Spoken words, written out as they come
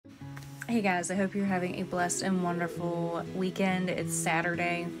Hey guys, I hope you're having a blessed and wonderful weekend. It's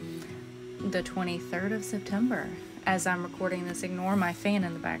Saturday, the 23rd of September. As I'm recording this, ignore my fan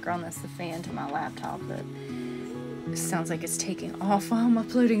in the background. That's the fan to my laptop that sounds like it's taking off while I'm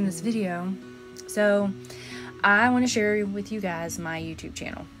uploading this video. So, I want to share with you guys my YouTube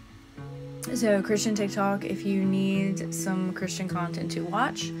channel. So, Christian TikTok, if you need some Christian content to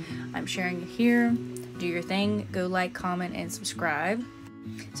watch, I'm sharing it here. Do your thing. Go like, comment, and subscribe.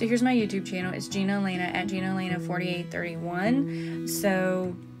 So here's my YouTube channel. It's Gina Elena at Gina Elena 4831.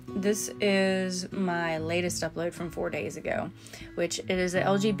 So this is my latest upload from 4 days ago, which it is an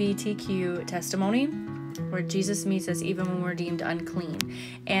LGBTQ testimony where Jesus meets us even when we're deemed unclean.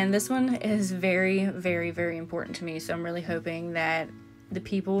 And this one is very, very, very important to me. So I'm really hoping that the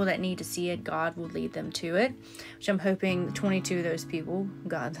people that need to see it, God will lead them to it, which I'm hoping 22 of those people,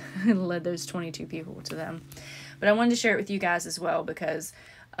 God led those 22 people to them. But I wanted to share it with you guys as well because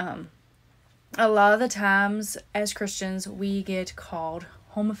a lot of the times as Christians, we get called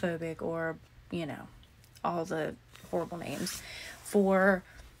homophobic or, all the horrible names for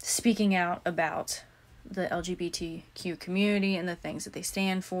speaking out about the LGBTQ community and the things that they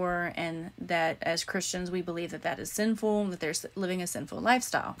stand for, and that as Christians we believe that that is sinful, that they're living a sinful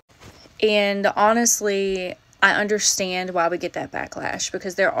lifestyle. And honestly, I understand why we get that backlash,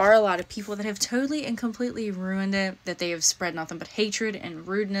 because there are a lot of people that have totally and completely ruined it, that they have spread nothing but hatred and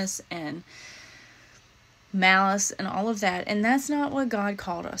rudeness and malice and all of that, and that's not what God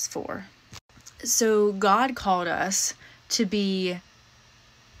called us for. So God called us to be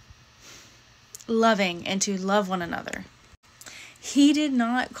loving and to love one another. He did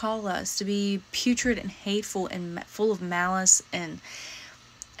not call us to be putrid and hateful and full of malice and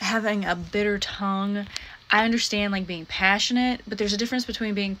having a bitter tongue. I understand being passionate, but there's a difference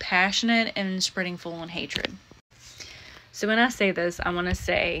between being passionate and spreading full on hatred. So when I say this, I want to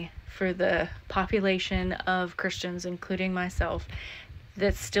say for the population of Christians, including myself,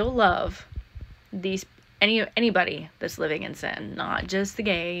 that still love anybody that's living in sin, not just the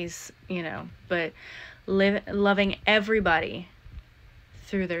gays, but loving everybody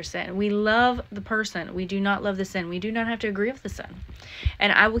through their sin. We love the person. We do not love the sin. We do not have to agree with the sin.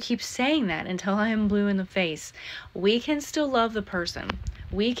 And I will keep saying that until I am blue in the face. We can still love the person.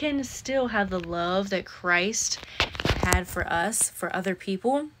 We can still have the love that Christ had for us, for other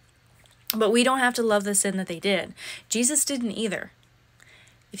people. But we don't have to love the sin that they did. Jesus didn't either.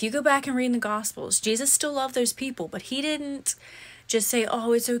 If you go back and read in the Gospels, Jesus still loved those people, but he didn't just say,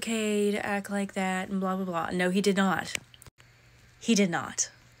 oh, it's okay to act like that and blah, blah, blah. No, he did not. He did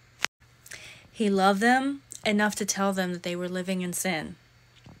not. He loved them enough to tell them that they were living in sin.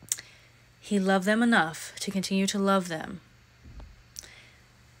 He loved them enough to continue to love them.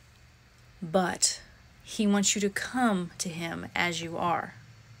 But he wants you to come to him as you are.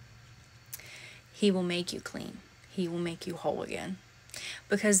 He will make you clean. He will make you whole again.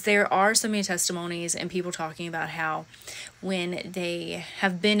 Because there are so many testimonies and people talking about how when they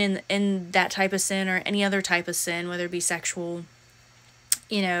have been in that type of sin or any other type of sin, whether it be sexual,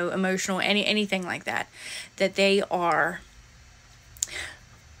 emotional, anything like that, that they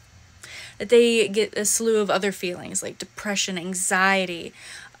get a slew of other feelings like depression, anxiety,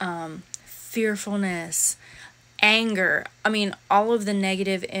 fearfulness, anger. All of the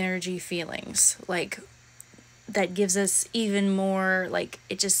negative energy feelings, that gives us even more,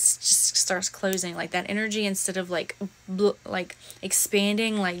 it just starts closing, that energy, instead of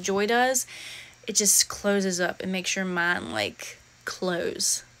expanding like joy does, it just closes up and makes your mind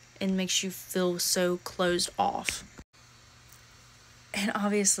close and makes you feel so closed off. And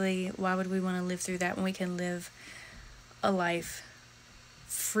obviously, why would we want to live through that when we can live a life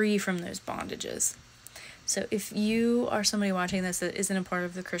free from those bondages? So if you are somebody watching this that isn't a part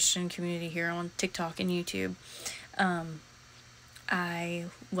of the Christian community here on TikTok and YouTube, I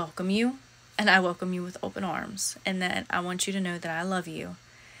welcome you, and I welcome you with open arms, and that I want you to know that I love you,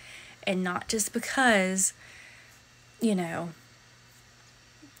 and not just because, it's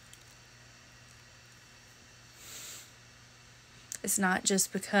not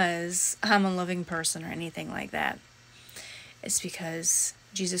just because I'm a loving person or anything like that. It's because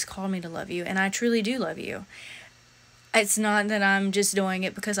Jesus called me to love you, and I truly do love you. It's not that I'm just doing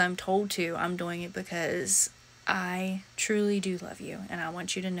it because I'm told to. I'm doing it because I truly do love you, and I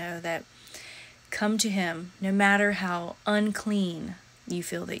want you to know that come to him no matter how unclean you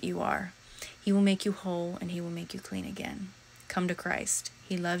feel that you are. He will make you whole, and he will make you clean again. Come to Christ.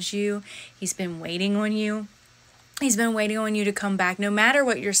 He loves you. He's been waiting on you. He's been waiting on you to come back, no matter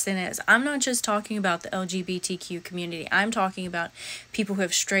what your sin is. I'm not just talking about the LGBTQ community. I'm talking about people who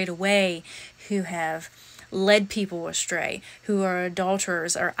have strayed away, who have led people astray, who are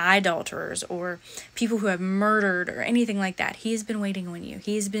adulterers or idolaters, or people who have murdered or anything like that. He has been waiting on you.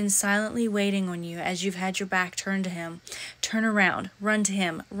 He has been silently waiting on you as you've had your back turned to him. Turn around, run to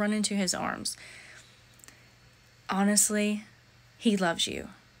him, run into his arms. Honestly, he loves you.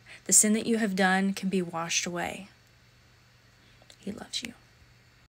 The sin that you have done can be washed away. He loves you.